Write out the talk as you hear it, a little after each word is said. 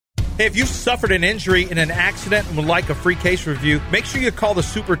Hey, if you suffered an injury in an accident and would like a free case review, make sure you call the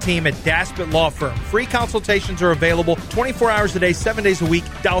super team at Daspit Law Firm. Free consultations are available 24 hours a day, 7 days a week.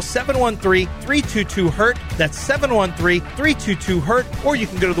 Dial 713-322-HURT. That's 713-322-HURT. Or you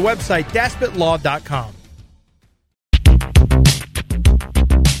can go to the website, daspitlaw.com.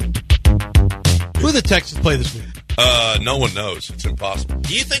 Who the Texans play this week? No one knows. It's impossible.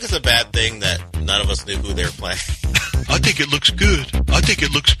 Do you think it's a bad thing that none of us knew who they were playing? I think it looks good. I think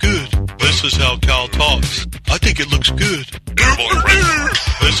it looks good. This is how Cal talks. I think it looks good.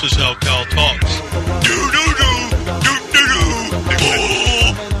 This is how Cal talks.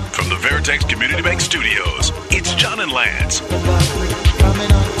 From the Veritex Community Bank Studios, it's John and Lance. I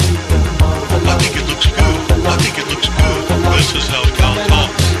think it looks good. I think it looks good. This is how Cal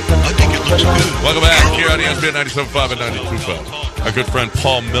talks. I think it looks good. Welcome back here on ESPN 97.5 and 92.5. Our good friend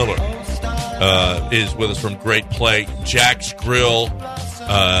Paul Miller is with us from Great Play, Jack's Grill,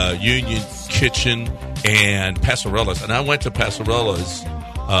 Union Kitchen, and Passarella's. And I went to Passarella's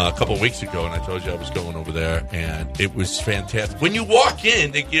a couple of weeks ago, and I told you I was going over there, and it was fantastic. When you walk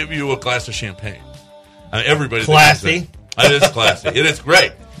in, they give you a glass of champagne. Everybody Classy. It is classy. It is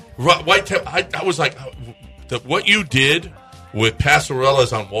great. I was like, what you did with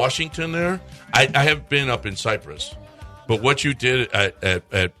Passarella's on Washington there, I have been up in Cyprus. But what you did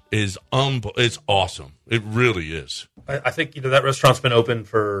is awesome. It really is. I think that restaurant's been open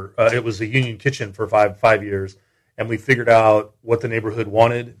for it was a Union Kitchen for five years, and we figured out what the neighborhood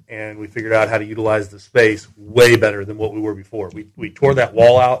wanted, and we figured out how to utilize the space way better than what we were before. We tore that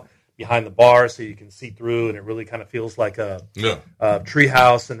wall out behind the bar so you can see through, and it really kind of feels like a tree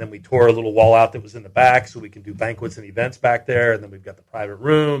house. And then we tore a little wall out that was in the back so we can do banquets and events back there. And then we've got the private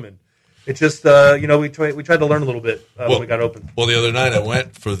room, and it's just we tried to learn a little bit when we got open. Well, the other night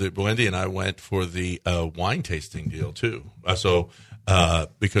Wendy and I went for the wine tasting deal too.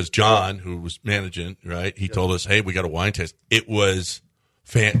 Because John, who was managing, right, he told us, hey, we got a wine taste. It was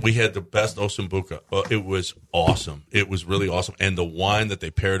we had the best Osambuca. It was awesome. It was really awesome. And the wine that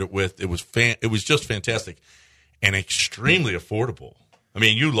they paired it with, it was just fantastic and extremely affordable. I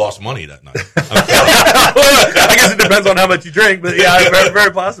mean, you lost money that night. I guess it depends on how much you drink, but yeah,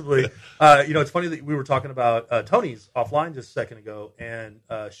 very possibly. It's funny that we were talking about Tony's offline just a second ago, and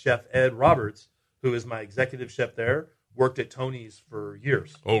Chef Ed Roberts, who is my executive chef there, worked at Tony's for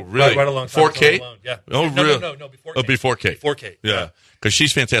years. Oh, really? Right along before Kate? Yeah. Oh, really? No, before Kate. Before Kate. Before Kate. Yeah. Because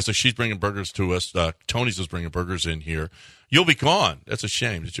she's fantastic. She's bringing burgers to us. Tony's is bringing burgers in here. You'll be gone. That's a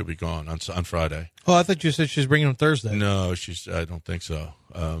shame that you'll be gone on Friday. Oh, I thought you said she's bringing them Thursday. No, I don't think so.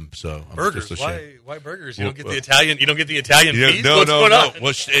 Burgers? Just a shame. Why burgers? You don't get the Italian. You don't get the Italian feast. No, What's going on?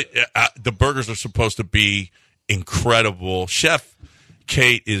 Well, the burgers are supposed to be incredible. Chef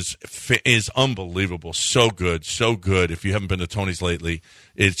Kate is unbelievable. So good. If you haven't been to Tony's lately,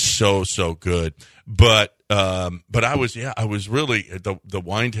 it's so good. But I was really the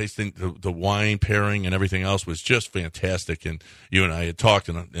wine tasting, the wine pairing, and everything else was just fantastic. And you and I had talked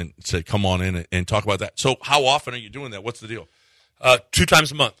and said, come on in and talk about that. So, how often are you doing that? What's the deal? 2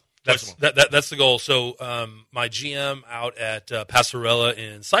 times a month. That's the goal. So my GM out at Passarella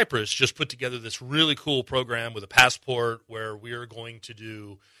in Cyprus just put together this really cool program with a passport where we are going to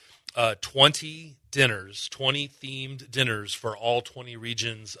do 20 themed dinners for all 20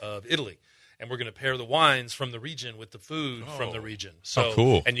 regions of Italy. And we're going to pair the wines from the region with the food from the region. So,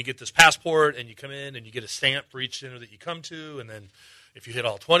 cool. And you get this passport, and you come in, and you get a stamp for each dinner that you come to, and then if you hit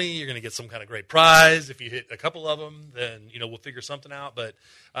all 20, you're going to get some kind of great prize. If you hit a couple of them, then, we'll figure something out. But,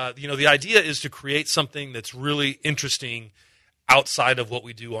 the idea is to create something that's really interesting outside of what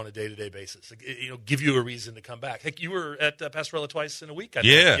we do on a day-to-day basis. Give you a reason to come back. Heck, you were at Pastorella twice in a week, I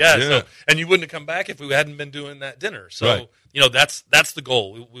think. Yeah. So, and you wouldn't have come back if we hadn't been doing that dinner. So, right. That's the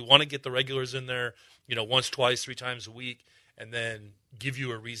goal. We want to get the regulars in there, once, twice, 3 times a week, and then give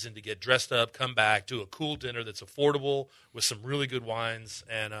you a reason to get dressed up, come back, do a cool dinner that's affordable with some really good wines,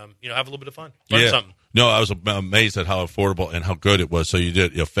 and have a little bit of fun. Learn something. No, I was amazed at how affordable and how good it was. So you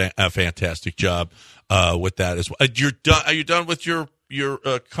did a fantastic job with that as well. Are you done with your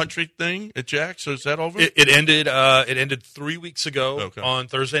country thing at Jack's? So is that over? It ended 3 weeks ago on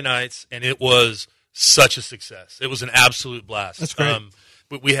Thursday nights, and it was such a success. It was an absolute blast. That's great.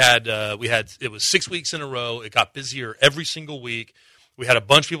 We had it was 6 weeks in a row. It got busier every single week. We had a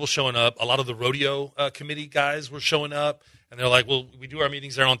bunch of people showing up. A lot of the rodeo committee guys were showing up, and they're like, well, we do our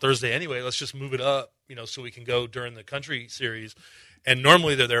meetings there on Thursday anyway. Let's just move it up, so we can go during the country series. And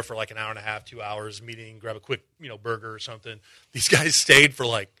normally they're there for like an hour and a half, 2 hours, meeting, grab a quick, burger or something. These guys stayed for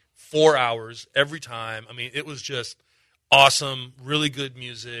like 4 hours every time. I mean, it was just awesome, really good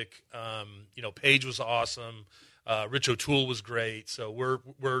music. Paige was awesome. Rich O'Toole was great. So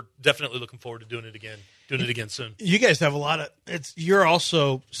we're definitely looking forward to doing it again soon. You guys have a lot of you're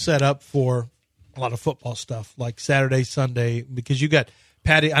also set up for a lot of football stuff like Saturday, Sunday, because you got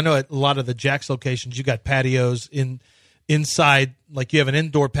patio. I know at a lot of the Jack's locations you got patios inside, like you have an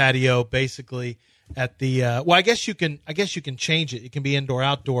indoor patio basically at the I guess you can change it. It can be indoor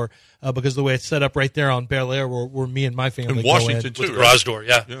outdoor because the way it's set up right there on Bel Air where me and my family in Washington with too, the garage door.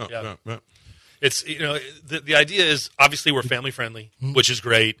 Yeah. It's the idea is obviously we're family friendly, which is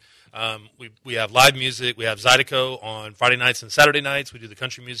great. We have live music. We have Zydeco on Friday nights and Saturday nights. We do the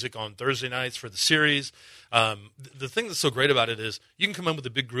country music on Thursday nights for the series. The thing that's so great about it is you can come in with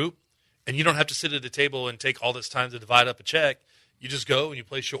a big group, and you don't have to sit at a table and take all this time to divide up a check. You just go and you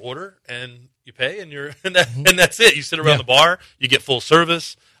place your order and you pay, and and that's it. You sit around the bar, you get full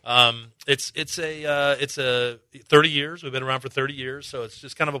service. It's a 30 years. We've been around for 30 years, so it's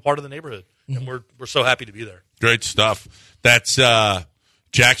just kind of a part of the neighborhood, and we're so happy to be there. Great stuff. That's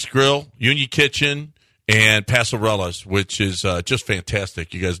Jack's Grill, Union Kitchen, and Passarella's, which is just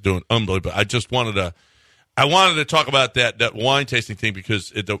fantastic. You guys are doing unbelievable. I wanted to talk about that wine tasting thing because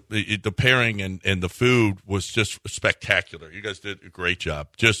the pairing and the food was just spectacular. You guys did a great job,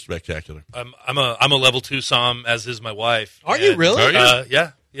 just spectacular. I'm a level 2 som, as is my wife. Are you really? Are you?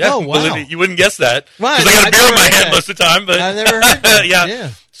 Yeah. Oh, wow. Believe me, you wouldn't guess that because Right. I got a beer in my hand most of the time. But I've never heard that. yeah.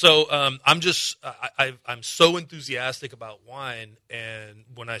 So I'm so enthusiastic about wine, and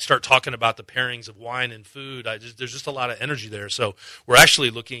when I start talking about the pairings of wine and food, there's just a lot of energy there. So we're actually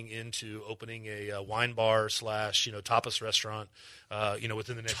looking into opening a wine bar / tapas restaurant.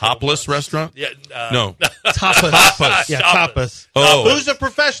 Within the next Topless restaurant? Yeah. No. Tapas. Yeah, tapas. Oh. Who's the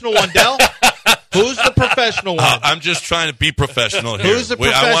professional one, Del? Who's the professional one? I'm just trying to be professional here. Who's the I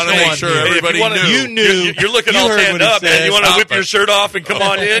want to professional make one sure here? everybody You knew. You're looking You all heard tanned what he up, man. said. You want to whip Stop your it. shirt off and come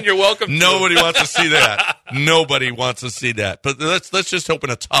on in? You're welcome to. Nobody wants to see that. Nobody wants to see that. But let's just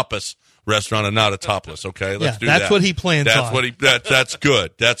open a tapas restaurant and not a topless, okay? Let's do that. That's what he plans on. That's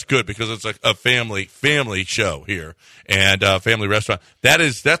good. That's good because it's a family show here and family restaurant.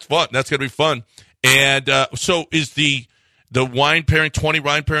 That's fun. That's going to be fun. And so is the wine pairing, 20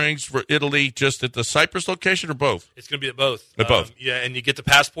 wine pairings for Italy just at the Cypress location or both? It's going to be at both. At both. Yeah, and you get the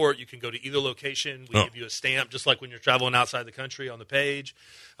passport. You can go to either location. We give you a stamp, just like when you're traveling outside the country on the page.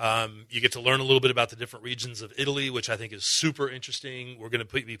 You get to learn a little bit about the different regions of Italy, which I think is super interesting. We're going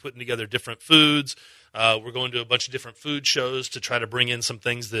to be putting together different foods. We're going to a bunch of different food shows to try to bring in some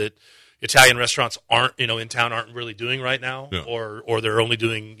things that Italian restaurants in town aren't really doing right now, or they're only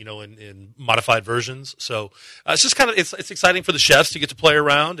doing in modified versions. So it's just it's exciting for the chefs to get to play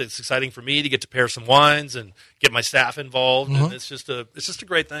around. It's exciting for me to get to pair some wines and get my staff involved. And it's just a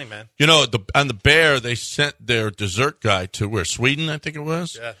great thing, man. On the Bear, they sent their dessert guy to where? Sweden, I think it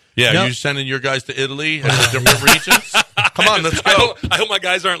was. Yeah. Yep. You sending your guys to Italy and the different regions? Come on, let's go. I hope my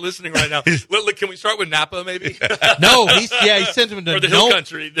guys aren't listening right now. Look, can we start with Napa, maybe? No, he sent him to or the Hill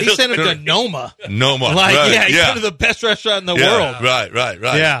Country. He sent him to Noma. Noma, Like, right. he sent him to the best restaurant in the world. Right.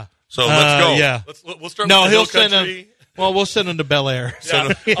 Yeah. So let's go. Yeah. We'll start No, with the he'll Hill send Country. him. Well, we'll send him to Bel Air.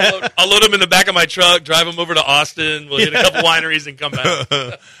 Yeah. I'll load him in the back of my truck, drive him over to Austin. We'll hit a couple wineries and come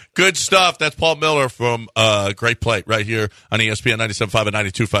back. Good stuff. That's Paul Miller from Great Plate right here on ESPN 97.5 and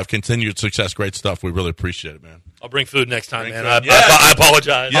 92.5. Continued success. Great stuff. We really appreciate it, man. I'll bring food next time, man. food. I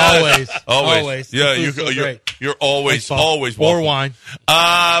apologize. Always. Yeah, The food's so great. you're always welcome. Or wine.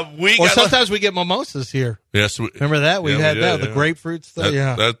 Or Sometimes we get mimosas here. Yes, Remember that? We've had that, the grapefruit stuff.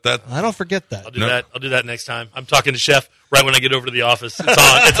 I don't forget that. I'll do that next time. I'm talking to Chef right when I get over to the office.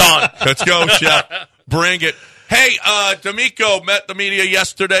 It's on. Let's go, Chef. Bring it. Hey, D'Amico met the media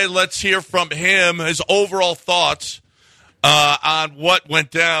yesterday. Let's hear from him, his overall thoughts on what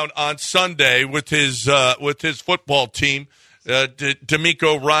went down on Sunday with his football team.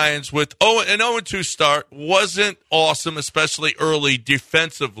 D'Amico Ryans with an 0-2 start. Wasn't awesome, especially early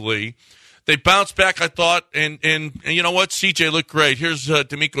defensively. They bounced back, I thought, and you know what? CJ looked great. Here's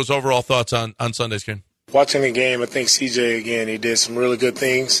D'Amico's overall thoughts on Sunday's game. Watching the game, I think CJ, again, he did some really good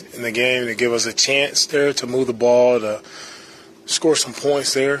things in the game to give us a chance there to move the ball, to score some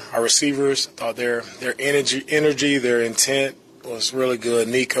points there. Our receivers, I thought their energy, their intent was really good.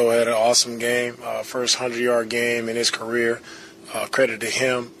 Nico had an awesome game, first 100-yard game in his career. Credit to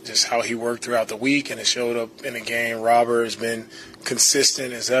him, just how he worked throughout the week, and it showed up in the game. Robert has been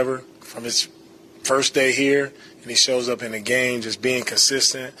consistent as ever from his first day here, and he shows up in the game just being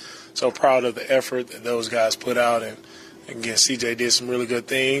consistent. So proud of the effort that those guys put out. And again, CJ did some really good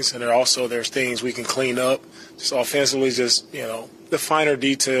things. And there's things we can clean up. Just offensively, the finer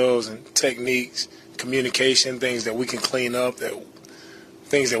details and techniques, communication, things that we can clean up that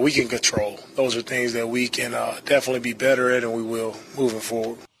things that we can control. Those are things that we can definitely be better at, and we will moving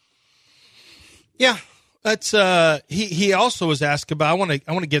forward. Yeah, that's he also was asked about. I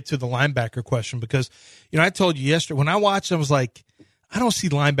want to get to the linebacker question because I told you yesterday when I watched, I was like, I don't see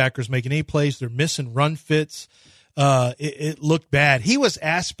linebackers making any plays. They're missing run fits. It looked bad. He was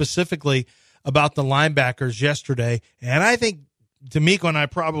asked specifically about the linebackers yesterday, and I think D'Amico and I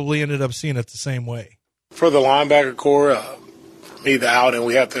probably ended up seeing it the same way. For the linebacker core, for me, the outing,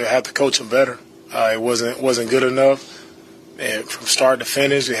 we have to coach them better. It wasn't good enough, and from start to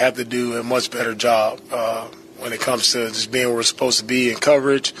finish, we have to do a much better job when it comes to just being where we're supposed to be in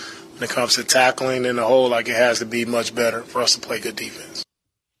coverage. When it comes to tackling in the hole, like it has to be much better for us to play good defense.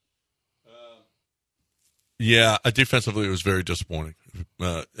 Yeah, defensively it was very disappointing,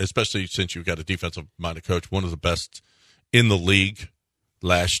 especially since you've got a defensive-minded coach, one of the best in the league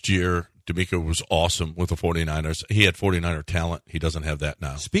last year. D'Amico was awesome with the 49ers. He had 49er talent. He doesn't have that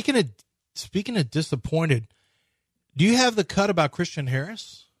now. Speaking of disappointed, do you have the cut about Christian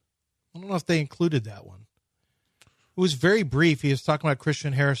Harris? I don't know if they included that one. It was very brief. He was talking about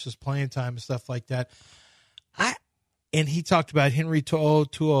Christian Harris's playing time and stuff like that. And he talked about Henry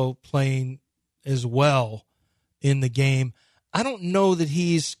Tuo playing as well in the game. I don't know that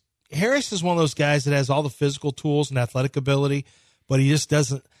Harris is one of those guys that has all the physical tools and athletic ability, but he just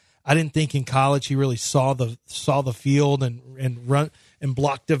doesn't. I didn't think in college he really saw the field and run and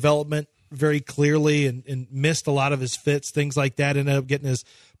block development very clearly and missed a lot of his fits, things like that. Ended up getting his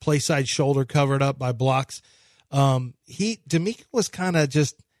play side shoulder covered up by blocks. D'Amico was kind of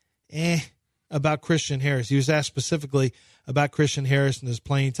just about Christian Harris. He was asked specifically about Christian Harris and his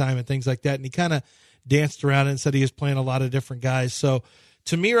playing time and things like that, and he kind of danced around it and said he was playing a lot of different guys. So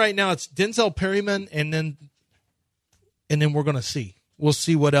to me right now, it's Denzel Perryman, and then we're going to see. We'll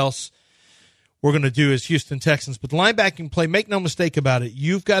see what else we're going to do as Houston Texans. But the linebacking play, make no mistake about it,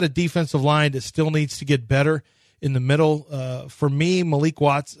 you've got a defensive line that still needs to get better in the middle. For me, Malik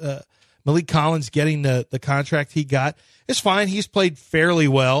Collins getting the contract he got is fine. He's played fairly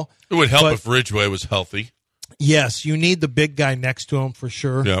well. It would help if Ridgeway was healthy. Yes, you need the big guy next to him for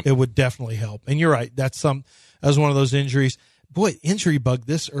sure. Yep. It would definitely help. And you're right. That was one of those injuries. Boy, injury bug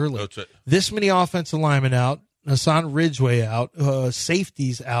this early. That's it. This many offensive linemen out, Hassan Ridgeway out,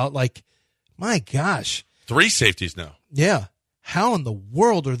 safeties out. Like, my gosh. 3 safeties now. Yeah. How in the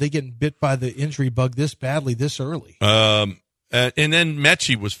world are they getting bit by the injury bug this badly this early? And then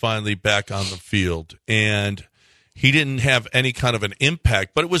Mechie was finally back on the field, and he didn't have any kind of an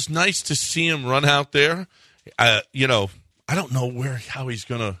impact, but it was nice to see him run out there. I don't know how he's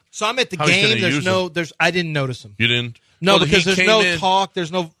going to. So I'm at the game. I didn't notice him. You didn't? No, because there's no talk.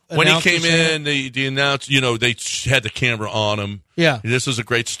 There's no. When he came in, the announced, they had the camera on him. Yeah. This is a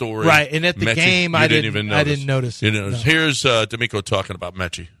great story. Right. And at the game, I didn't notice. You know, no. Here's D'Amico talking about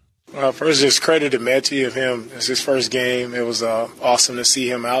Mechie. First, just credit to Mechie of him. It's his first game. It was awesome to see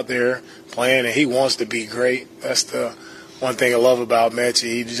him out there playing, and he wants to be great. That's the one thing I love about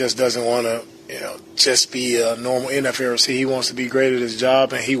Mechie. He just doesn't want to, just be a normal NFL receiver. He wants to be great at his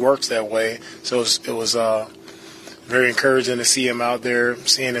job, and he works that way. So it was very encouraging to see him out there,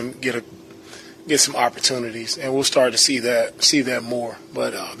 seeing him get some opportunities, and we'll start to see that more.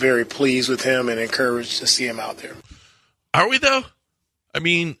 But very pleased with him and encouraged to see him out there. Are we though? I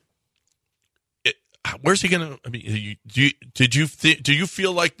mean, where's he going to? I mean, do you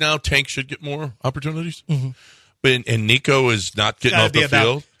feel like now Tank should get more opportunities? Mm-hmm. And Nico is not getting off the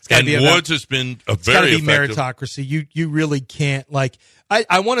field. And Woods has been very effective. Meritocracy. You really can't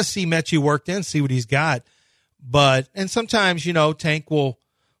I want to see Mechie worked in, see what he's got, and sometimes Tank will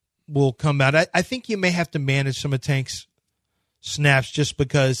come out. I think you may have to manage some of Tank's snaps just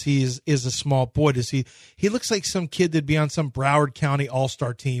because he is a small boy. He looks like some kid that'd be on some Broward County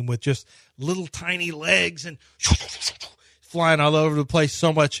all-star team with just little tiny legs and flying all over the place.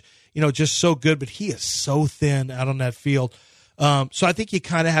 So much, just so good, but he is so thin out on that field. So I think you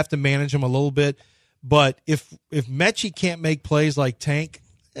kind of have to manage him a little bit. But if Mechie can't make plays like Tank,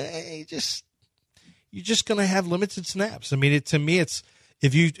 you're just going to have limited snaps. I mean, to me, it's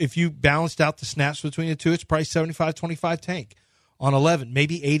if you balanced out the snaps between the two, it's probably 75-25 Tank on 11,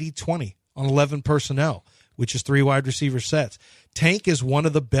 maybe 80-20 on 11 personnel, which is 3 wide receiver sets. Tank is one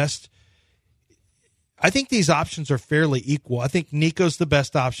of the best. I think these options are fairly equal. I think Nico's the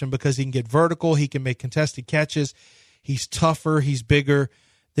best option because he can get vertical. He can make contested catches. He's tougher. He's bigger.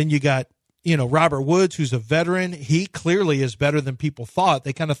 Then you got, Robert Woods, who's a veteran. He clearly is better than people thought.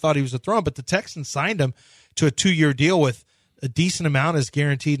 They kind of thought he was a throw, but the Texans signed him to a 2-year deal with a decent amount is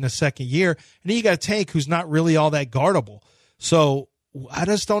guaranteed in the second year. And then you got Tank, who's not really all that guardable. So I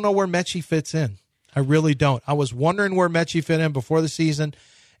just don't know where Mechie fits in. I really don't. I was wondering where Mechie fit in before the season,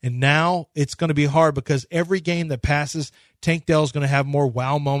 and now it's going to be hard because every game that passes, Tank Dell's going to have more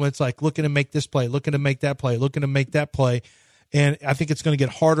wow moments, like looking to make this play, looking to make that play, looking to make that play. And I think it's going to get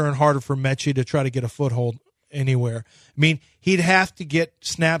harder and harder for Mechie to try to get a foothold anywhere. I mean, he'd have to get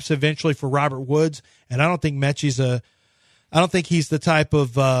snaps eventually for Robert Woods, and I don't think Mechie's I don't think he's the type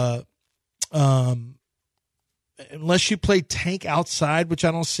of unless you play Tank outside, which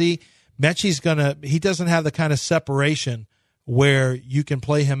I don't see, he doesn't have the kind of separation where you can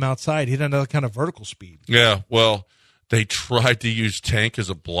play him outside. He doesn't have the kind of vertical speed. Yeah, well, they tried to use Tank as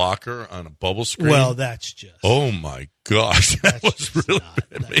a blocker on a bubble screen. Well, that's just. Oh my gosh, that was really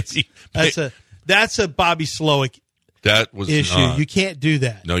bad. That's a Bobby Slowick that was issue. Not. You can't do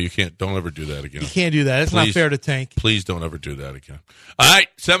that. No, you can't. Don't ever do that again. You can't do that. It's not fair to Tank. Please don't ever do that again. All right,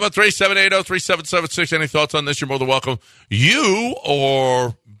 713-780-3776. Any thoughts on this? You're more than welcome. You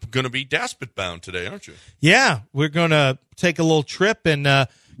are going to be Daspit bound today, aren't you? Yeah, we're going to take a little trip and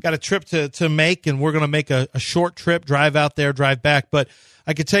got a trip to make, and we're going to make a short trip, drive out there, drive back. But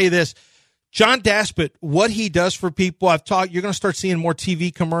I can tell you this. John Daspit, what he does for people, you're going to start seeing more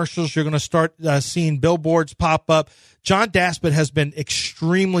TV commercials. You're going to start seeing billboards pop up. John Daspit has been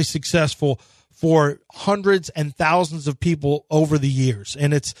extremely successful for hundreds and thousands of people over the years.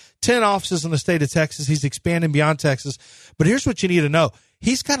 And it's 10 offices in the state of Texas. He's expanding beyond Texas. But here's what you need to know.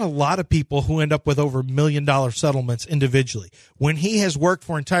 He's got a lot of people who end up with over $1 million settlements individually. When he has worked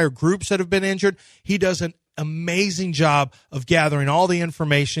for entire groups that have been injured, he does an amazing job of gathering all the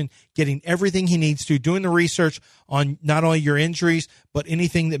information, getting everything he needs to, doing the research on not only your injuries, but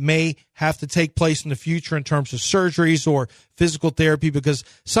anything that may have to take place in the future in terms of surgeries or physical therapy, because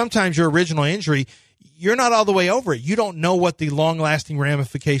sometimes your original injury, you're not all the way over it. You don't know what the long-lasting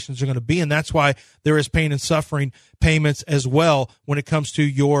ramifications are going to be, and that's why there is pain and suffering payments as well when it comes to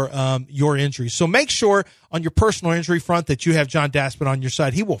your injuries. So make sure on your personal injury front that you have John Daspit on your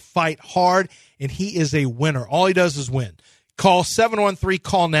side. He will fight hard, and he is a winner. All he does is win. Call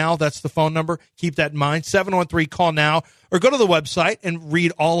 713-CALL-NOW. That's the phone number. Keep that in mind, 713-CALL-NOW. Or go to the website and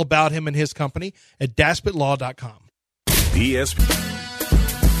read all about him and his company at DaspitLaw.com. ESPN.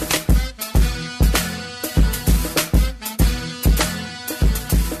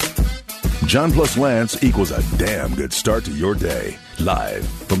 John plus Lance equals a damn good start to your day. Live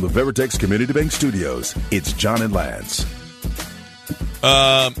from the Veritex Community Bank Studios, it's John and Lance.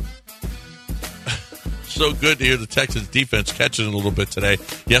 So good to hear the Texans defense catching a little bit today.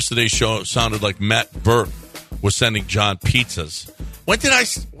 Yesterday's show sounded like Matt Burke was sending John pizzas. When did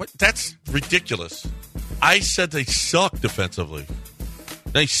that's ridiculous. I said they sucked defensively.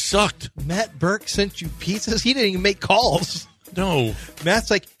 They sucked. Matt Burke sent you pizzas? He didn't even make calls. No. Matt's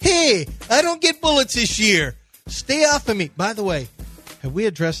like, hey, I don't get bullets this year. Stay off of me. By the way, have we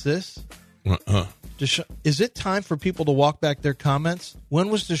addressed this? Is it time for people to walk back their comments? When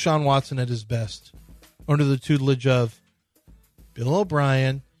was Deshaun Watson at his best? Under the tutelage of Bill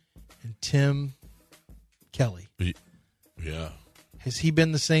O'Brien and Tim Kelly. Yeah. Has he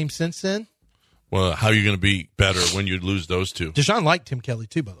been the same since then? Well, how are you going to be better when you lose those two? Deshaun liked Tim Kelly,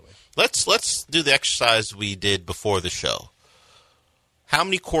 too, by the way. Let's do the exercise we did before the show. How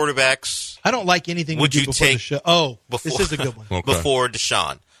many quarterbacks I don't like anything would you before take the show. Oh, before, this is a good one. Okay. Before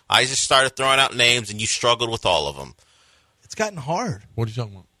Deshaun? I just started throwing out names, and you struggled with all of them. It's gotten hard. What are you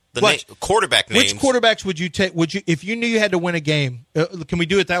talking about? Quarterback names. Which quarterbacks would you take? If you knew you had to win a game? Can we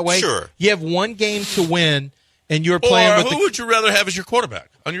do it that way? Sure. You have one game to win, and you're playing with who would you rather have as your quarterback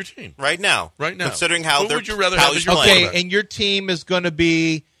on your team right now? Considering how who would you rather have as your okay, quarterback? and your team is going to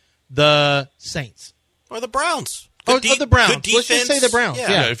be the Saints or the Browns. Or the Browns. Good Let's just say the Browns.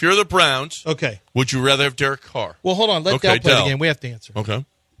 Yeah. If you're the Browns, okay. Would you rather have Derek Carr? Well, hold on. Let Dell play the game. We have to answer. Okay.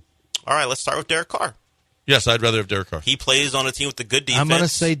 All right, let's start with Derek Carr. Yes, I'd rather have Derek Carr. He plays on a team with a good defense. I'm going to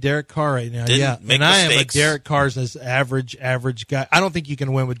say Derek Carr right now. Didn't make and I mistakes. am a Derek Carr's as average guy. I don't think you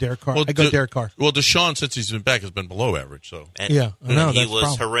can win with Derek Carr. I go Derek Carr. Well, Deshaun, since he's been back, has been below average. So and I know, he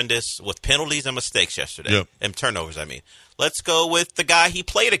was horrendous with penalties and mistakes yesterday. Yep. And turnovers, I mean. Let's go with the guy he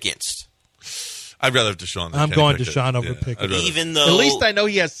played against. I'd rather have Deshaun than I'm Kenny going Pickett. Deshaun over Pickett. Even though, at least I know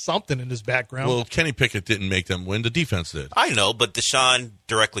he has something in his background. Well, Kenny Pickett didn't make them win. The defense did. I know, but Deshaun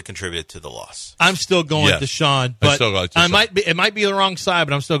directly contributed to the loss. I'm still going Deshaun, but I might be. It might be the wrong side,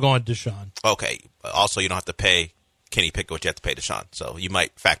 but I'm still going Deshaun. Okay. Also, you don't have to pay Kenny Pickett what you have to pay Deshaun, so you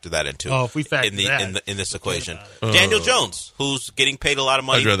might factor that into. If we factor in this equation, Daniel Jones, who's getting paid a lot of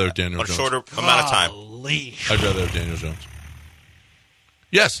money, I'd rather have Daniel on Jones. a shorter amount of time. I'd rather have Daniel Jones.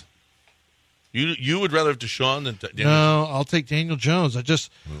 Yes. You would rather have Deshaun than Daniel Jones? No, I'll take Daniel Jones.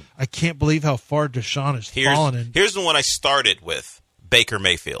 I can't believe how far Deshaun has fallen. Here's the one I started with, Baker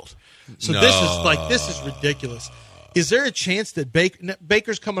Mayfield. So this is ridiculous. Is there a chance that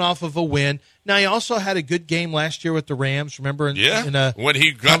Baker's coming off of a win? Now, he also had a good game last year with the Rams. Remember? When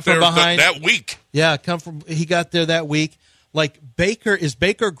he got there that week. Yeah, he got there that week. Like, is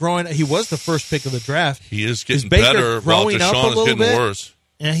Baker growing? He was the first pick of the draft. He is getting better while Deshaun is getting worse.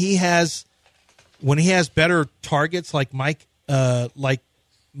 And when he has better targets like Mike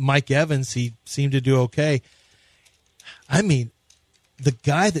Evans, he seemed to do okay. I mean, the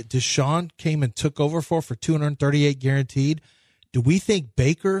guy that Deshaun came and took over for $238 guaranteed, do we think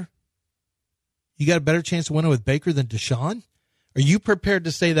Baker, you got a better chance of winning with Baker than Deshaun? Are you prepared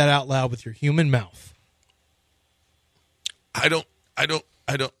to say that out loud with your human mouth? I don't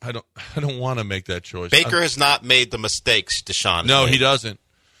want to make that choice. Baker has not made the mistakes Deshaun. No, he doesn't.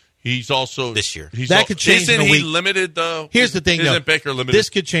 He's also this year. That could change in a week. Isn't he limited though? Here's the thing, Isn't Baker limited? This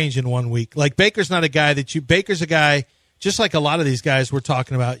could change in 1 week. Like, Baker's not a guy Baker's a guy, just like a lot of these guys we're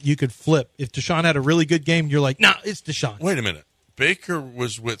talking about, you could flip. If Deshaun had a really good game, you're like, nah, it's Deshaun. Wait a minute. Baker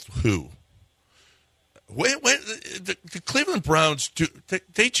was with who? The Cleveland Browns,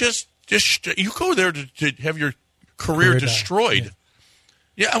 they just you go there to have your career destroyed.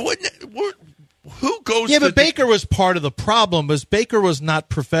 Yeah, who goes? Yeah, but Baker was part of the problem. Was Baker was not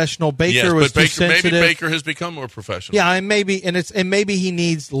professional. Baker was too sensitive. Maybe Baker has become more professional. Yeah, and maybe he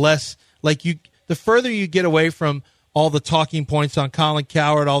needs less. Like, the further you get away from all the talking points on Colin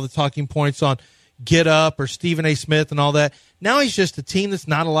Cowherd, all the talking points on Get Up or Stephen A. Smith and all that. Now he's just a team that's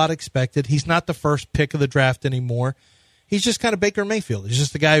not a lot expected. He's not the first pick of the draft anymore. He's just kind of Baker Mayfield. He's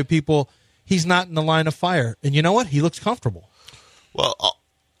just the guy who he's not in the line of fire. And you know what? He looks comfortable. Well,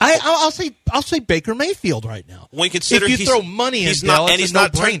 I'll say Baker Mayfield right now. When you consider if you throw money in Dallas, it's a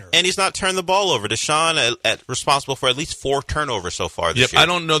no-brainer. And he's not turned the ball over. Deshaun responsible for at least 4 turnovers so far this year. I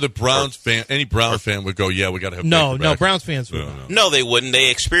don't know that any Browns fan would go, yeah, we got to have Baker back. No, Browns fans would. No, they wouldn't.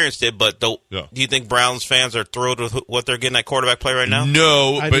 They experienced it, but do you think Browns fans are thrilled with what they're getting at quarterback play right now?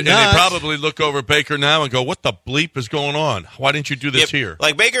 No, and they probably look over Baker now and go, what the bleep is going on? Why didn't you do this here?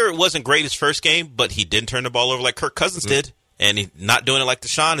 Like, Baker wasn't great his first game, but he didn't turn the ball over like Kirk Cousins did. And he's not doing it like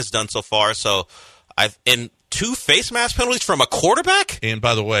Deshaun has done so far. So, and 2 face mask penalties from a quarterback? And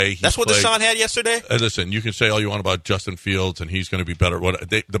by the way, that's what Deshaun had yesterday? Listen, you can say all you want about Justin Fields, and he's going to be better.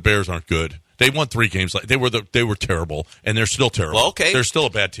 The Bears aren't good. They won 3 games. They were terrible, and they're still terrible. Well, okay. They're still a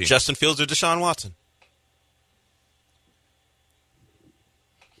bad team. Justin Fields or Deshaun Watson?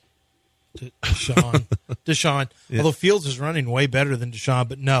 Deshaun. Yeah. Although Fields is running way better than Deshaun,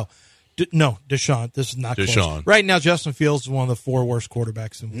 but no, Deshaun. This is not close. Right now, Justin Fields is one of the 4 worst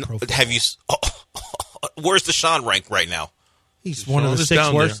quarterbacks in pro football. Where's Deshaun ranked right now? He's one of the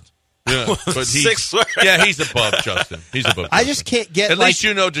 6 worst. Yeah, but he's above Justin. He's above Justin. I just can't get. At least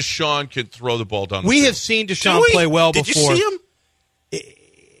you know Deshaun can throw the ball down. We have seen Deshaun play well before. Did you see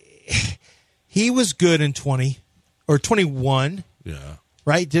him? He was good in 20 or 21. Yeah.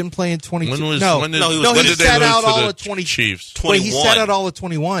 Right? Didn't play in 22. When he sat out all of 20. Chiefs. 21. Wait, he sat out all of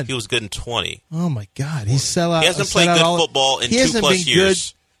 21. He was good in 20. Oh, my God. He hasn't played good football in 2+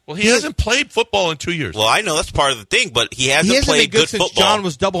 years. Well, he hasn't played football in 2 years. Well, I know that's part of the thing, but he hasn't played good football. Since John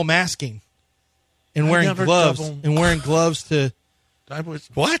was double masking and wearing gloves to.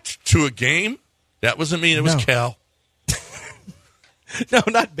 What? To a game? That wasn't me. It was Cal. No,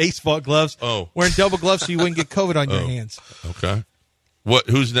 not baseball gloves. Oh. Wearing double gloves so you wouldn't get COVID on your hands. Okay.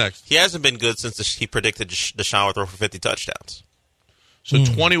 Who's next? He hasn't been good since he predicted Deshaun would throw for 50 touchdowns. So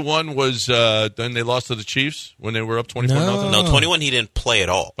 21 was then they lost to the Chiefs when they were up 24-0? No, 21 he didn't play at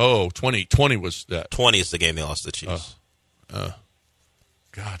all. Oh, 20 was that. 20 is the game they lost to the Chiefs. God,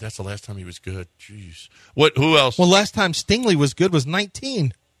 that's the last time he was good. Jeez. Who else? Well, last time Stingley was good was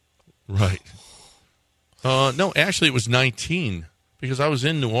 19. Right. No, actually it was 19. Because I was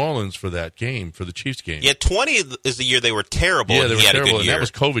in New Orleans for that game, for the Chiefs game. Yeah, 20 is the year they were terrible. Yeah, they were had terrible, a good and year. that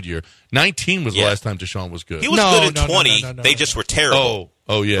was COVID year. 19 was the last time Deshaun was good. He was good in 20. They just were terrible.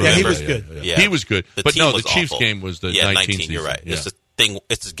 Oh, yeah. Yeah, he was good. Yeah. He was good. The but no, the was Chiefs awful. game was the 19 season. You're right. Yeah.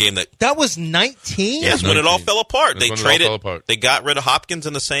 It's a game that was 19? Yes, when it all fell apart. That's They when it traded. all fell apart. They got rid of Hopkins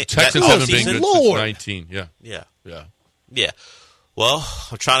in the same Texans haven't been good since 19. Yeah. Well,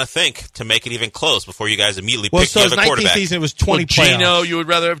 I'm trying to think to make it even close before you guys immediately pick the other 19th quarterback. Season, it was 20 Gino, you would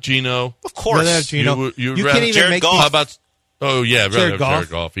rather have Gino. Of course. Have Gino. You can't rather even Jared make Goff. How about? Oh yeah, rather Jared have Goff. Jared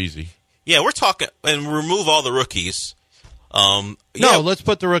Goff. Easy. Yeah, we're talking and remove all the rookies. No, let's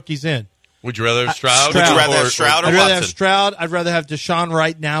put the rookies in. Would you rather have Stroud? Would you rather have Stroud or I'd rather Watson? have Stroud. I'd rather have Deshaun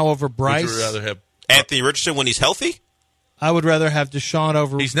right now over Bryce. Would you rather have Anthony Richardson when he's healthy? I would rather have Deshaun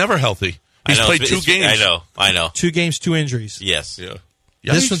over. He's never healthy. He's played 2 games. I know. 2 games, 2 injuries. Yes. Yeah.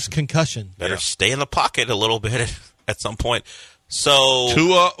 This one's concussion. Better stay in the pocket a little bit at some point. So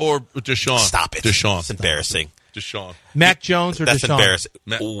Tua or Deshaun? Stop it. Deshaun. It's embarrassing. Deshaun. Mac Jones or That's Deshaun? embarrassing.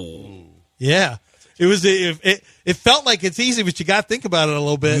 Ooh. Yeah. It felt like it's easy, but you got to think about it a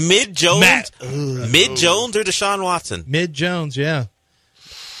little bit. Mid Jones, Matt. Mid Jones or Deshaun Watson? Mid Jones, yeah.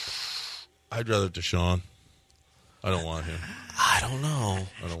 I'd rather Deshaun. I don't want him. I don't know.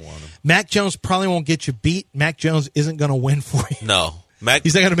 I don't want him. Mac Jones probably won't get you beat. Mac Jones isn't going to win for you. No, Mac.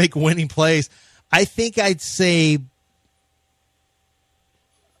 He's not going to make winning plays. I think I'd say.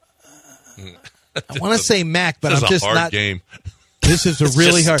 I want to say Mac, but This I'm is just a hard not. game. This is a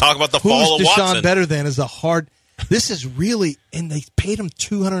really just hard. talk about the Who's fall of Deshaun Watson. better than is a hard. This is really, and they paid him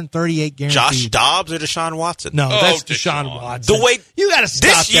 $238 guaranteed. Josh Dobbs or Deshaun Watson? No, that's Deshaun. Deshaun Watson. The way you got to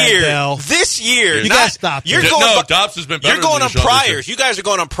stop this year, that, Dell. you got to stop You're that. going. No, by- Dobbs has been better You're going than on Deshaun this priors. year. You guys are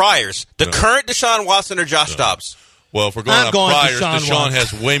going on priors. The current Deshaun Watson or Josh Dobbs? Well, if we're going I'm on going priors, Deshaun Deshaun Watson.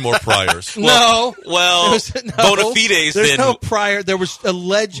 has way more priors. No. Well, bona fides There's been. no prior. There was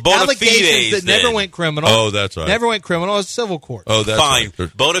alleged Bona allegations fides that never then. went criminal. Oh, that's right. Never went criminal. It was civil court. Oh, that's Fine,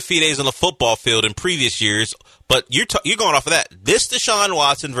 right. bona fides on the football field in previous years, but you're going off of that. This Deshaun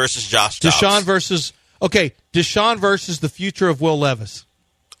Watson versus Josh Dobbs. Deshaun versus the future of Will Levis.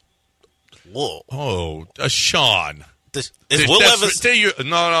 Whoa. Oh, Sean. Is Will Levis?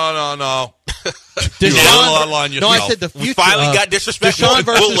 No. Deshaun, No, I said the future. We finally got disrespectful. Deshaun with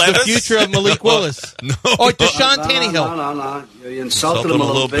versus Will Levis? the future of Malik Willis. No. Or Deshaun Tannehill. No. You insulted him a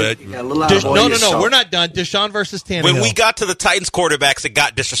little bit. You got a little out of order No. yourself. We're not done. Deshaun versus Tannehill. When we got to the Titans quarterbacks, it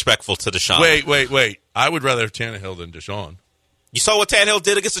got disrespectful to Deshaun. Wait. I would rather have Tannehill than Deshaun. You saw what Tannehill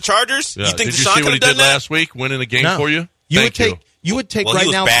did against the Chargers? Yeah. You think Did you Deshaun see could what he have done did that? last week, winning a game No. for you? You You would take Well, he right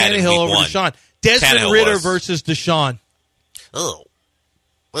was now bad in Tannehill week over one. Deshaun. Desmond Tannehill Ridder was. versus Deshaun. Oh.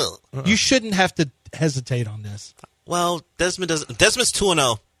 Well, You shouldn't have to hesitate on this. Desmond doesn't. Desmond's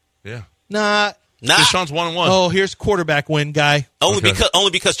 2-0. Yeah. Nah. Deshaun's 1-1. Oh, here's quarterback win guy. Only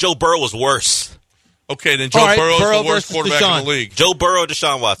because Joe Burrow was worse. Okay, then Joe All right, Burrow's Burrow the worst versus quarterback Deshaun. in the league. Joe Burrow,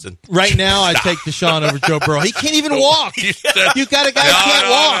 Deshaun Watson. Right now, I take Deshaun over Joe Burrow. He can't even walk. You got a guy who can't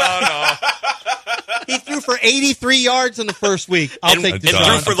walk. No. He threw for 83 yards in the first week. I'll take And Deshaun.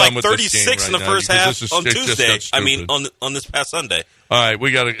 threw for I'm like done with this 36 in game the right first now, half because this on is- it just Tuesday. got I mean, stupid. on this past Sunday. All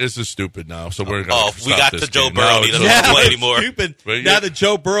right, this is stupid now. So we're going to we got this to Joe game. Burrow. No, He doesn't it's- play it's anymore. Stupid. But Now you- that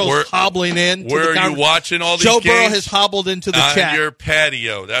Joe Burrow's where- hobbling in. to Where the are you watching all these Joe games? Burrow has hobbled into the on chat. your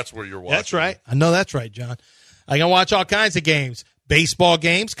patio. That's where you're watching. That's right. I know that's right, John. I can watch all kinds of games. Baseball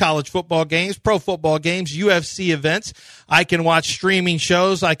games, college football games, pro football games, UFC events. I can watch streaming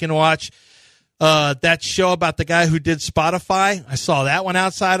shows. I can watch that show about the guy who did Spotify. I saw that one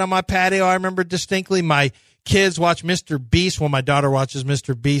outside on my patio. I remember distinctly. My kids watch Mr. Beast. Well, my daughter watches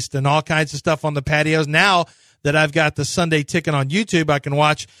Mr. Beast and all kinds of stuff on the patios. Now that I've got the Sunday Ticket on YouTube, I can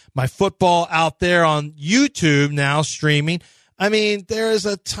watch my football out there on YouTube now streaming. I mean, there is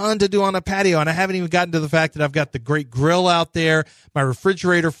a ton to do on a patio, and I haven't even gotten to the fact that I've got the great grill out there, my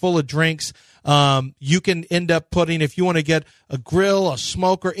refrigerator full of drinks. You can end up putting, if you want to get a grill, a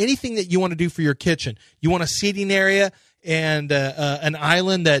smoker, anything that you want to do for your kitchen. You want a seating area and an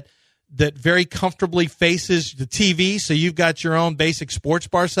island that very comfortably faces the TV, so you've got your own basic sports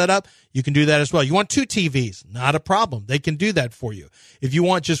bar set up. You can do that as well. You want 2 TVs, not a problem. They can do that for you. If you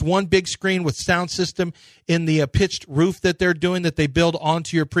want just one big screen with sound system in the pitched roof that they're doing, that they build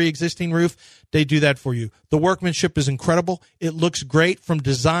onto your pre-existing roof, they do that for you. The workmanship is incredible. It looks great from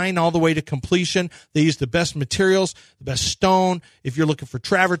design all the way to completion. They use the best materials, the best stone. If you're looking for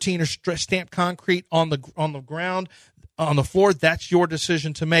travertine or stamped concrete on the ground, on the floor, that's your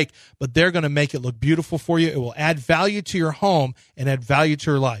decision to make, but they're going to make it look beautiful for you. It will add value to your home and add value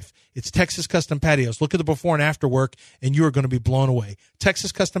to your life. It's Texas Custom Patios. Look at the before and after work, and you are going to be blown away.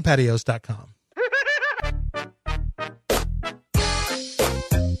 TexasCustomPatios.com.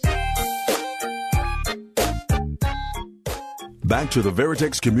 Back to the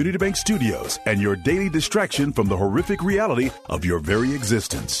Veritex Community Bank Studios and your daily distraction from the horrific reality of your very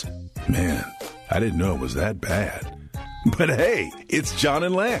existence. Man, I didn't know it was that bad. But hey, it's John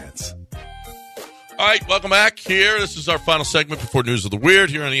and Lance. All right, welcome back here. This is our final segment before News of the Weird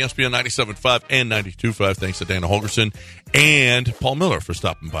here on ESPN 97.5 and 92.5. Thanks to Dana Holgerson and Paul Miller for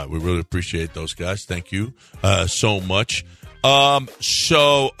stopping by. We really appreciate those guys. Thank you so much.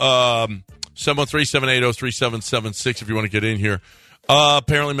 713-780-3776 if you want to get in here.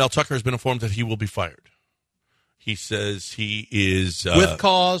 Apparently, Mel Tucker has been informed that he will be fired. He says he is... with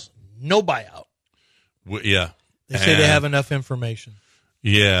cause, no buyout. Yeah. They say they have enough information.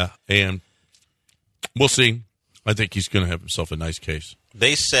 Yeah, and we'll see. I think he's going to have himself a nice case.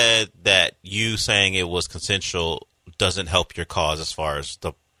 They said that you saying it was consensual doesn't help your cause as far as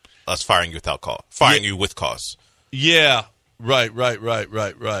firing you without cause, firing you with cause. Yeah,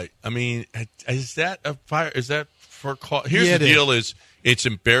 Right. I mean, is that a fire? Is that for call? Here's the deal: is it's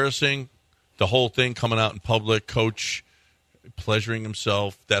embarrassing, the whole thing coming out in public, coach pleasuring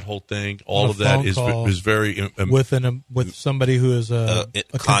himself, that whole thing, all of that is very with somebody who is a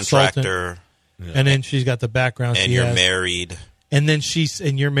contractor, and then she's got the background, and you're married. And then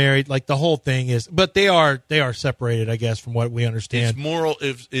you're married. Like the whole thing is, but they are separated, I guess, from what we understand. It's moral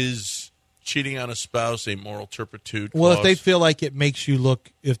is cheating on a spouse a moral turpitude clause? Well, if they feel like it makes you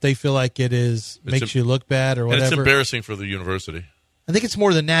look, if they feel like makes you look bad or whatever, and it's embarrassing for the university. I think it's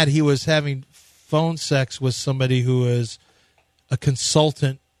more than that. He was having phone sex with somebody who is a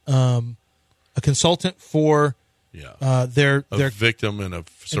consultant for their victim and a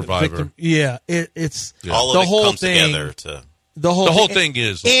survivor. It's all of it comes together to. The whole thing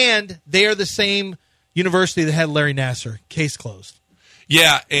is, and they are the same university that had Larry Nassar. Case closed.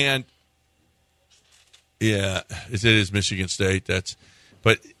 Yeah, and it is Michigan State.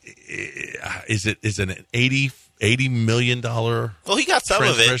 But is it an $80 million? Well, he got some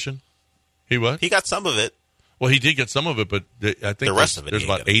of it. He what? He got some of it. Well, he did get some of it, but I think the rest of it. There's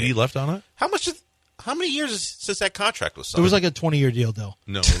about 80 left on it. How many years since that contract was signed? It was like a 20-year deal, though.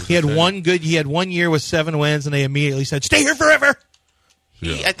 No, he had one year with 7 wins, and they immediately said, "Stay here forever."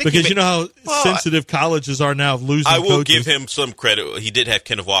 I think because you know how sensitive colleges are now of losing. I will coaches. give him some credit. He did have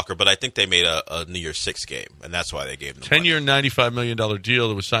Kenneth Walker, but I think they made a New Year's Six game, and that's why they gave him 10-year, $95 million deal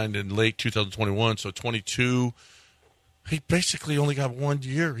that was signed in late 2021. So 22. He basically only got 1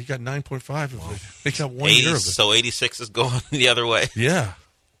 year. He got 9.5 of it. He got 1 year of it. So 86 is going the other way. Yeah.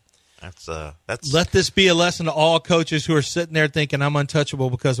 That's. Let this be a lesson to all coaches who are sitting there thinking I'm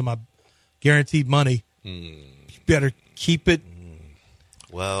untouchable because of my guaranteed money. You better keep it.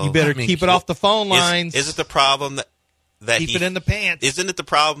 Well, you better keep it off the phone lines. Is it the problem that keep it in the pants? Isn't it the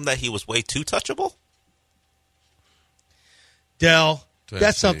problem that he was way too touchable? Dell,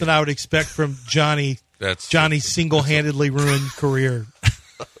 that's something I would expect from Johnny. Johnny's single-handedly ruined career.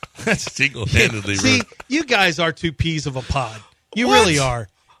 Single-handedly ruined. See, you guys are two peas of a pod. You really are.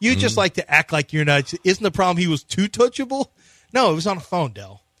 You just like to act like you're not. Isn't the problem he was too touchable? No, it was on a phone,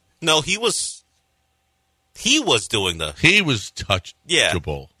 Dell. No, he was doing the. He was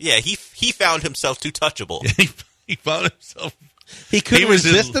touchable. Yeah. He found himself too touchable. He found himself. He couldn't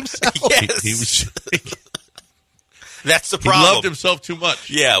resist himself. Yes. He was. That's the problem. He loved himself too much.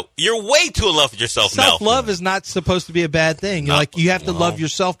 Yeah, you're way too in love with yourself now. Self-love is not supposed to be a bad thing. You have to love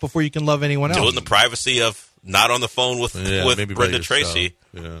yourself before you can love anyone else. Do it in the privacy of not on the phone with Brenda Tracy.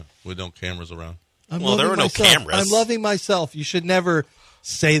 Yeah, with no cameras around. There were no cameras. I'm loving myself. You should never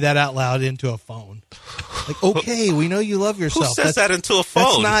say that out loud into a phone. Like, okay, we know you love yourself. Who says that into a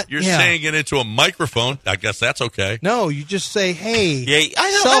phone? You're saying it into a microphone. I guess that's okay. No, you just say, hey,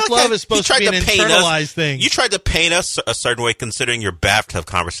 I self-love is supposed to be an internalized thing. You tried to paint us a certain way considering your bathtub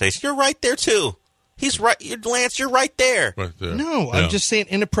conversation. You're right there, too. He's right. Lance, you're right there. Right there. No, I'm just saying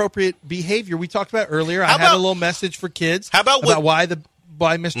inappropriate behavior. We talked about earlier. I had a little message for kids about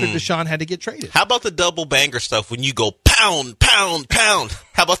why Mr. Deshaun had to get traded. How about the double banger stuff when you go pound, pound, pound?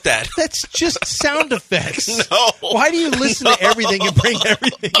 How about that? That's just sound effects. No. Why do you listen to everything and bring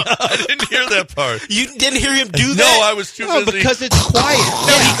everything up? I didn't hear that part. You didn't hear him do that? No, I was too busy. No, because it's quiet.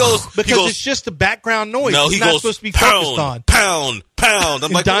 No, he goes it's just a background noise. No, he's not supposed to be focused on. Pound, pound.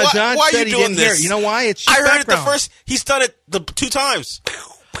 I'm like, John why are said you he doing didn't hear this? it. You know why? It's just I heard background. it the first. He's done it the 2 times.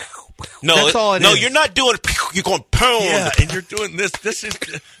 No, that's all it is. You're not doing it. You're going pound. Yeah, and you're doing this. This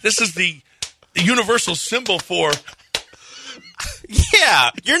is the universal symbol for. Yeah,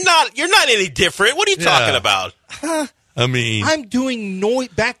 you're not any different. What are you talking about? I mean, I'm doing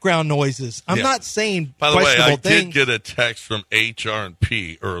background noises. I'm not saying. By the way, I things. did get a text from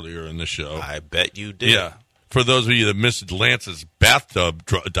HR&P earlier in the show. I bet you did. Yeah, for those of you that missed Lance's bathtub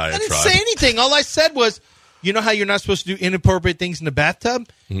diatribe, I didn't say anything. All I said was, you know how you're not supposed to do inappropriate things in the bathtub?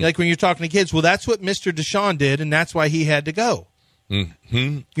 Mm-hmm. Like when you're talking to kids. Well, that's what Mr. Deshaun did, and that's why he had to go.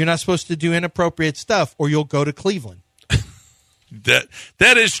 Mm-hmm. You're not supposed to do inappropriate stuff, or you'll go to Cleveland. That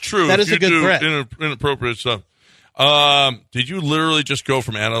is true. That is a good threat. Inappropriate stuff. Did you literally just go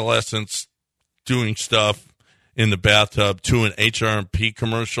from adolescence doing stuff in the bathtub to an HR&P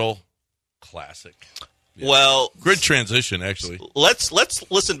commercial? Classic. Yeah. Well, good transition, actually. Let's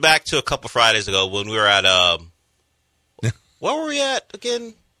listen back to a couple Fridays ago when we were at where were we at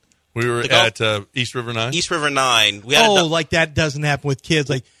again? We were at East River 9. East River 9. We had like that doesn't happen with kids.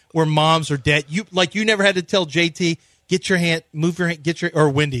 Like where moms or dad, you never had to tell JT, get your hand, move your hand, or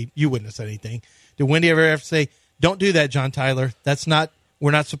Wendy. You wouldn't have said anything. Did Wendy ever have to say, don't do that, John Tyler?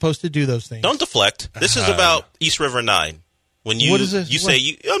 We're not supposed to do those things. Don't deflect. This is about East River 9. When you what is this? You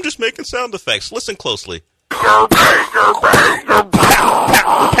say, I'm just making sound effects. Listen closely.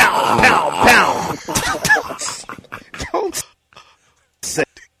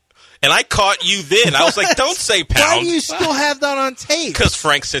 And I caught you then. I was like, don't say pound. Why do you still have that on tape? Because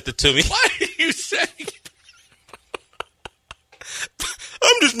Frank sent it to me. Why are you saying?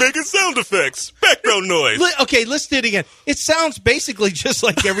 I'm just making sound effects. Background noise. Okay, let's do it again. It sounds basically just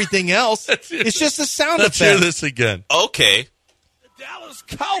like everything else. It's just a sound Let's effect. hear this again. Okay. The Dallas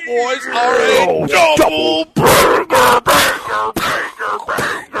Cowboys are a double burger.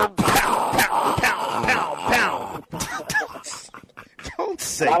 Don't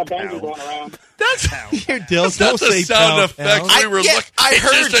say A lot of bangers going around. That's your deals. That's Don't not the say sound pound, effect pound. we were looking. I It's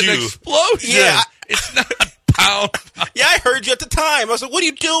heard just you. an explosion. Yeah. It's not pound. Yeah, I heard you at the time. I was like, what are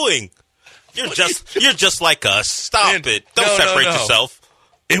you doing? You're just like us. Stop it. Don't separate yourself.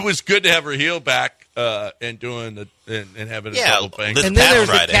 It was good to have her heel back and doing the and having a double bang. Liz And then there's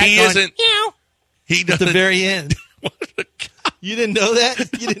Pat a tried cat it. He going, isn't. "Meow," He at doesn't. the very end. You didn't know that?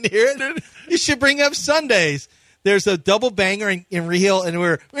 You didn't hear it? You should bring up Sundays. There's a double banger in reel, and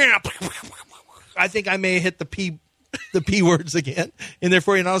we're. I think I may have hit the P words again in there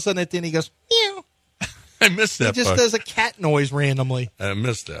for you, and all of a sudden at the end he goes, meow. I missed that. He just part. does a cat noise randomly. I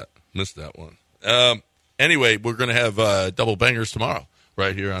missed that. Missed that one. Anyway, we're going to have double bangers tomorrow,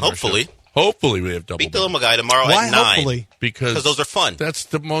 right here on Hopefully. our show. Hopefully, we have double. Beat the bangers. little guy tomorrow Why at 9. hopefully? because those are fun. That's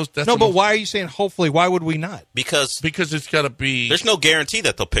the most. That's No, the but most, why are you saying hopefully? Why would we not? Because it's got to be. there's no guarantee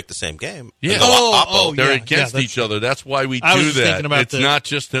that they'll pick the same game. Yeah. They'll oppo. They're yeah, against yeah, each other. That's why we I was do just that. thinking about It's the- not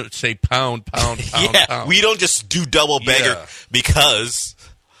just to say pound, pound, pound, Yeah, pound. we don't just do double banger Yeah. because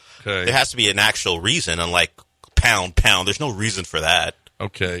Okay. there has to be an actual reason, unlike pound. There's no reason for that.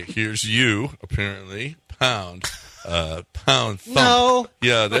 Okay. Here's you. Apparently, pound, pound. Thump. No.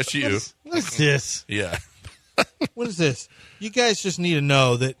 Yeah, that's you. What is this? Yeah. What is this? You guys just need to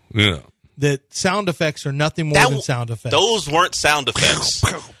know that Yeah. sound effects are nothing more That than w- sound effects. Those weren't sound effects.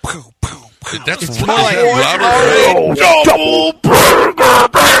 That's It's more like- Robert. Double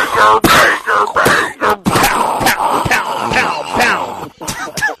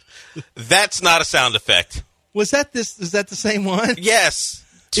That's not a sound effect. Was that this? Is that the same one? Yes.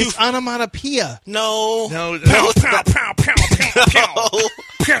 It's onomatopoeia. No. No, Pow, pow, pow, pow, pow, pow. No.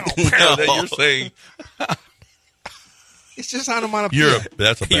 Pow, pow. that you're saying It's just onomatopoeia.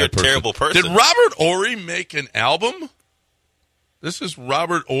 that's a bad You're a person. terrible person. Did Robert Horry make an album? This is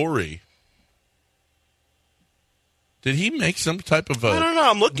Robert Horry. Did he make some type of I a? don't know.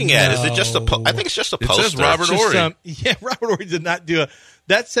 I'm looking at it. Is it just a No. I think it's just a It poster. says Robert Just Horry. yeah, Robert Horry did not do a.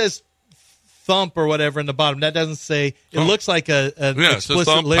 That says thump or whatever in the bottom. That doesn't say. It looks like an Yeah, it says explicit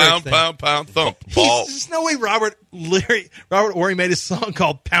thump, lyric pound, thing. pound, pound, thump. There's no way Robert Horry made a song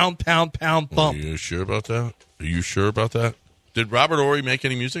called Pound, Pound, Pound, Are Thump. you sure about that? Are you sure about that? Did Robert Horry make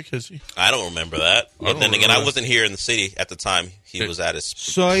any music? Has he? I don't remember that. But don't then again, remember I wasn't here in the city at the time. He was at his.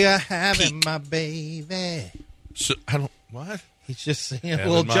 So you're having Peak. my baby. So, I don't. What? He's just singing a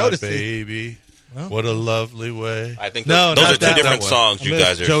Having little my Jodeci. baby. Well. What a lovely way. I think No, those not are two that different one. songs I you missed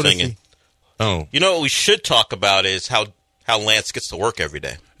guys are Jodeci. singing. Oh, You know what we should talk about is how Lance gets to work every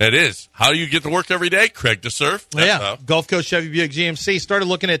day. it is. How do you get to work every day? Craig DeSurf. That's Yeah, how. Gulf Coast Chevy Buick GMC. Started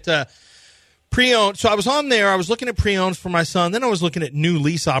looking at pre-owned. So I was on there. I was looking at pre-owns for my son. Then I was looking at new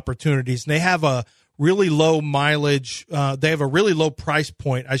lease opportunities. And they have a really low mileage. They have a really low price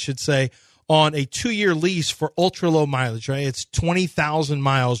point, I should say, on a 2-year lease for ultra low mileage, right? It's 20,000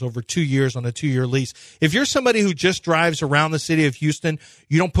 miles over 2 years on a 2-year lease. If you're somebody who just drives around the city of Houston,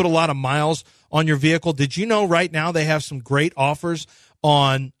 you don't put a lot of miles on your vehicle. Did you know right now they have some great offers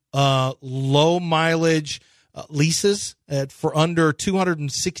on low mileage leases for under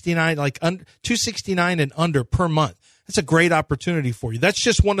 269, like 269 and under per month? That's a great opportunity for you. That's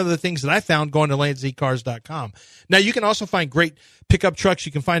just one of the things that I found going to landzcars.com. Now, you can also find great pickup trucks.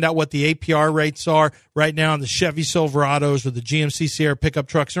 You can find out what the APR rates are right now on the Chevy Silverados or the GMC Sierra pickup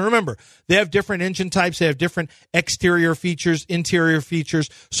trucks. And remember, they have different engine types. They have different exterior features, interior features.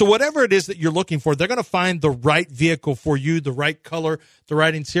 So whatever it is that you're looking for, they're going to find the right vehicle for you, the right color, the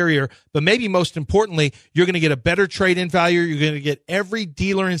right interior. But maybe most importantly, you're going to get a better trade-in value. You're going to get every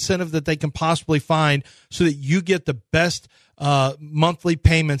dealer incentive that they can possibly find so that you get the best monthly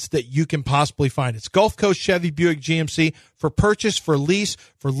payments that you can possibly find. It's Gulf Coast Chevy Buick GMC for purchase, for lease,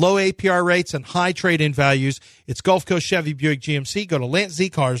 for low APR rates and high trade-in values. It's Gulf Coast Chevy Buick GMC. Go to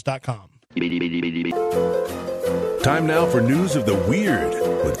landzcars.com. Time now for news of the weird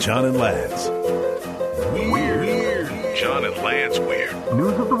with John and Lance. Weird. John and Lance Weird.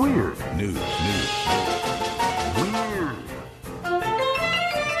 News of the weird. News.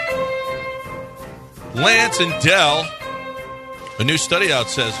 Lance and Dell. A new study out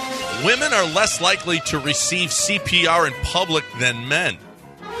says Women are less likely to receive CPR in public than men.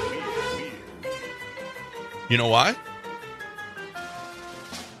 You know why?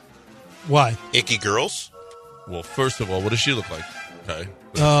 Why? Icky girls? Well, first of all, what does she look like? Okay.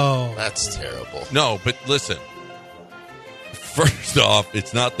 Oh. That's terrible. No, but listen. First off,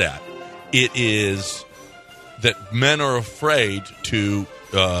 it's not that. It is that men are afraid to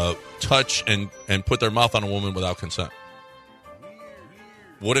touch and put their mouth on a woman without consent.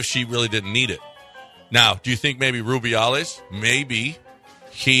 What if she really didn't need it? Now, do you think maybe Rubiales, maybe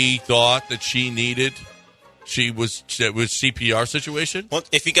he thought that it was CPR situation? Well,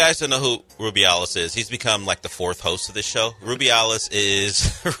 if you guys don't know who Rubiales is, he's become like the fourth host of this show. Rubiales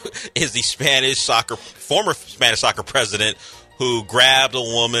is the former Spanish soccer president who grabbed a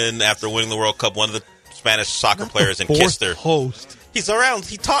woman after winning the World Cup, one of the Spanish soccer players, and kissed her. Host. He's around.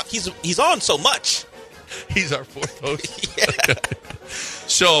 He's on so much. He's our fourth host. Yeah.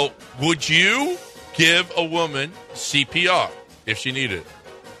 So, would you give a woman CPR if she needed it?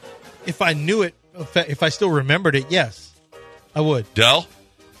 If I knew it, if I still remembered it, yes, I would. Del?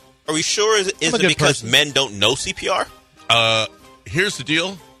 Are we sure? Is it because person. men don't know CPR? Here's the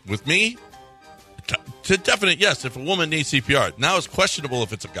deal with me. To definite yes, if a woman needs CPR. Now it's questionable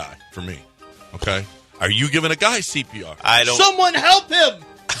if it's a guy for me. Okay? Are you giving a guy CPR? I don't. Someone help him!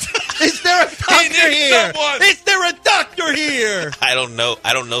 Is there a doctor here? Someone. Is there a doctor here? I don't know.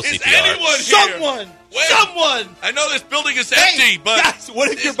 I don't know Is CPR. anyone here? Someone! I know this building is empty, but guys, what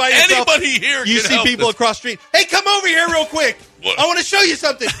if you're by yourself? Anybody here You can see help people this. across the street. Hey, come over here real quick. What? I want to show you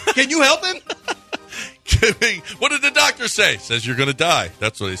something. Can you help him? What did the doctor say? Says you're going to die.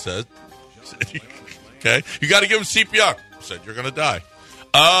 That's what he said. Okay, you got to give him CPR. Said you're going to die.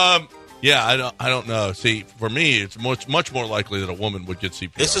 Yeah, I don't know. See, for me, it's much more likely that a woman would get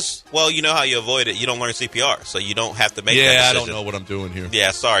CPR. This is you know how you avoid it. You don't learn CPR, so you don't have to make. Yeah, that I decision. don't know what I'm doing here.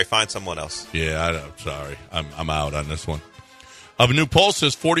 Yeah, sorry. Find someone else. Yeah, I don't. Sorry, I'm out on this one. A new poll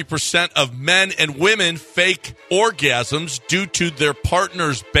says 40% of men and women fake orgasms due to their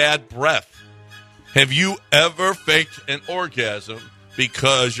partner's bad breath. Have you ever faked an orgasm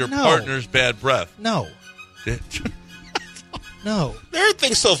because your partner's bad breath? No. No. There are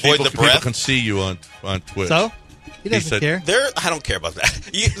things to avoid the People breath. can see you on Twitch. So? He doesn't care. I don't care about that.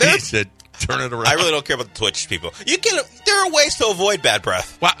 He said, turn it around. I really don't care about the Twitch people. There are ways to avoid bad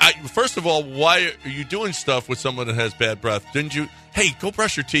breath. Well, first of all, why are you doing stuff with someone that has bad breath? Didn't you? Hey, go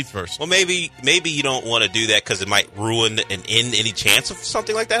brush your teeth first. Well, maybe you don't want to do that because it might ruin and end any chance of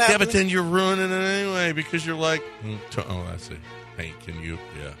something like that happening. Yeah, but then you're ruining it anyway because you're like, oh, I see. Hey, can you?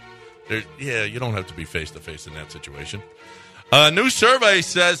 Yeah. You don't have to be face-to-face in that situation. A new survey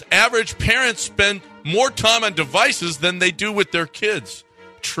says average parents spend more time on devices than they do with their kids.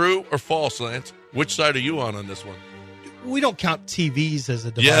 True or false, Lance? Which side are you on this one? We don't count TVs as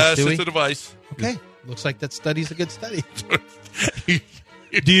a device, yes, do we? it's a device. Okay. Looks like that study's a good study. Does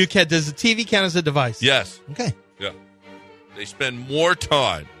the TV count as a device? Yes. Okay. Yeah. They spend more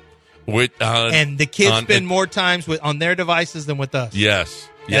time with and the kids spend more times on their devices than with us. Yes.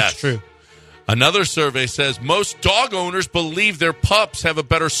 That's true. Another survey says most dog owners believe their pups have a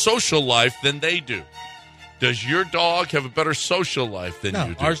better social life than they do. Does your dog have a better social life than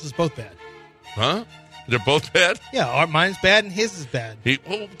you do? Ours is both bad. Huh? They're both bad? Yeah, mine's bad and his is bad.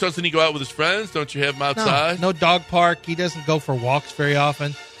 Doesn't he go out with his friends? Don't you have him outside? No dog park. He doesn't go for walks very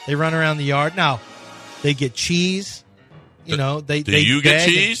often. They run around the yard. Now, they get cheese. Do you get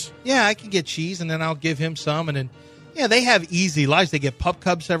cheese? Yeah, I can get cheese, and then I'll give him some. And then, they have easy lives. They get pup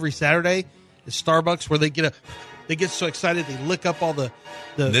cups every Saturday at Starbucks where they get so excited they lick up all the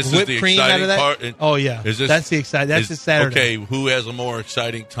whipped cream out of that. Part? Oh, yeah. That's the exciting. That's the Saturday. Okay, who has a more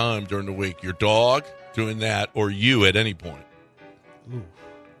exciting time during the week? Your dog doing that or you at any point? Ooh.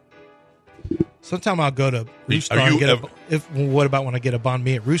 Sometime I'll go to Rooster and get what about when I get a banh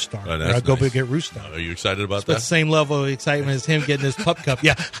mi at Rooster? I'll go get Rooster. Are you excited about that? The same level of excitement as him getting his pup cup.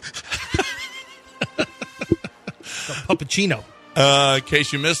 Yeah. Puppuccino. In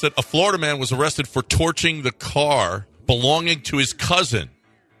case you missed it, a Florida man was arrested for torching the car belonging to his cousin,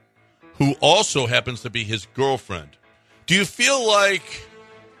 who also happens to be his girlfriend. Do you feel like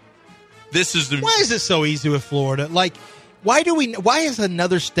this is the... Why is this so easy with Florida? Like, why has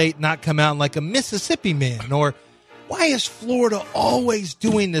another state not come out like a Mississippi man? Or why is Florida always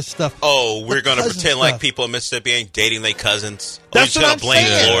doing this stuff? Oh, we're going to pretend like people in Mississippi ain't dating their cousins. That's we're just going to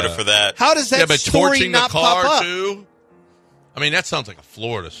blame Florida for that. How does that story torching not the car pop up? Too? I mean, that sounds like a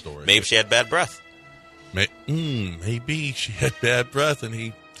Florida story. Maybe she had bad breath. Maybe she had bad breath and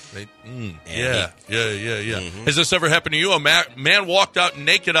he... Yeah. Mm-hmm. Has this ever happened to you? A man walked out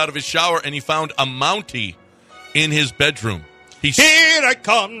naked out of his shower and he found a Mountie in his bedroom. Here I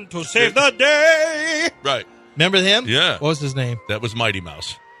come to save the day. Right. Remember him? Yeah. What was his name? That was Mighty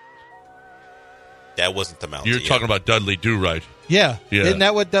Mouse. That wasn't the Mountie. You're talking about Dudley Do-Right. Yeah. Yeah. Isn't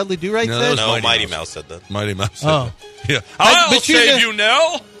that what Dudley Do-Right said? No, Mighty Mouse said that. Mighty Mouse said Oh. that. Yeah. I'll save you,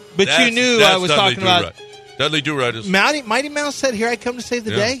 Nell. But you knew I was Dudley talking about... Dudley Do-Right is... Mighty Mouse said, here I come to save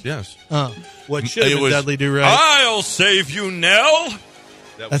the day? Yes. What should have been Dudley Do-Right? I'll save you, Nell.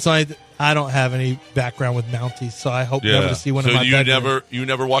 That's why I don't have any background with Mounties, so I hope never to see one of my you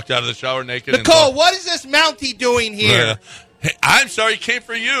never walked out of the shower naked. Nicole, what is this Mountie doing here? Hey, I'm sorry, it came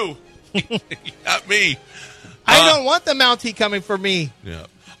for you. Not me. I don't want the Mountie coming for me. Yeah.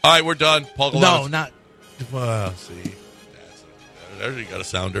 All right, we're done. Paul Gallant. No, not. Well, see. There you got a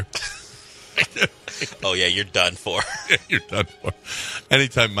sounder. Oh, yeah, you're done for. You're done for.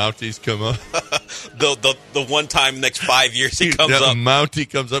 Anytime Mounties come up. the one time next 5 years he comes up. Mountie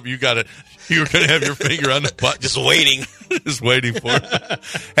comes up, you got it. You're going to have your finger on the button. Just waiting. Just waiting for it.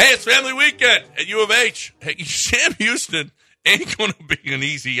 Hey, it's family weekend at U of H. Hey, Sam Houston ain't going to be an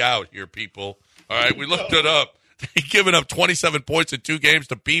easy out here, people. All right, we looked it up. He's given up 27 points in 2 games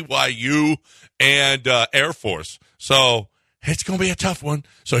to BYU and Air Force. So it's going to be a tough one.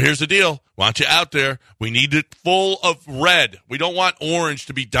 So here's the deal. Want you out there. We need it full of red. We don't want orange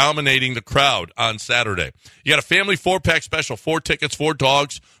to be dominating the crowd on Saturday. You got a family 4-pack special, 4 tickets, 4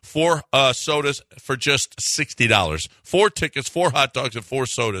 dogs, 4 sodas for just $60. 4 tickets, 4 hot dogs, and 4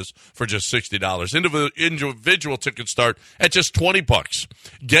 sodas for just $60. Individual tickets start at just $20.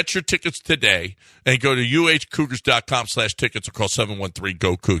 Get your tickets today and go to uhcougars.com/tickets or call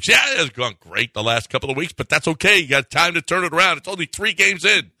 713-GO-COUGS. Yeah, it's gone great the last couple of weeks, but that's okay. You got time to turn it around. It's only 3 games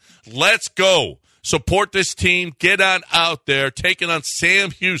in. Let's go. Support this team. Get on out there, taking on Sam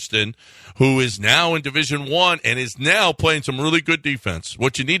Houston, who is now in Division I and is now playing some really good defense.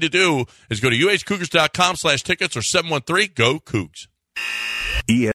 What you need to do is go to uhcougars.com/tickets or 713-GO-COUGS.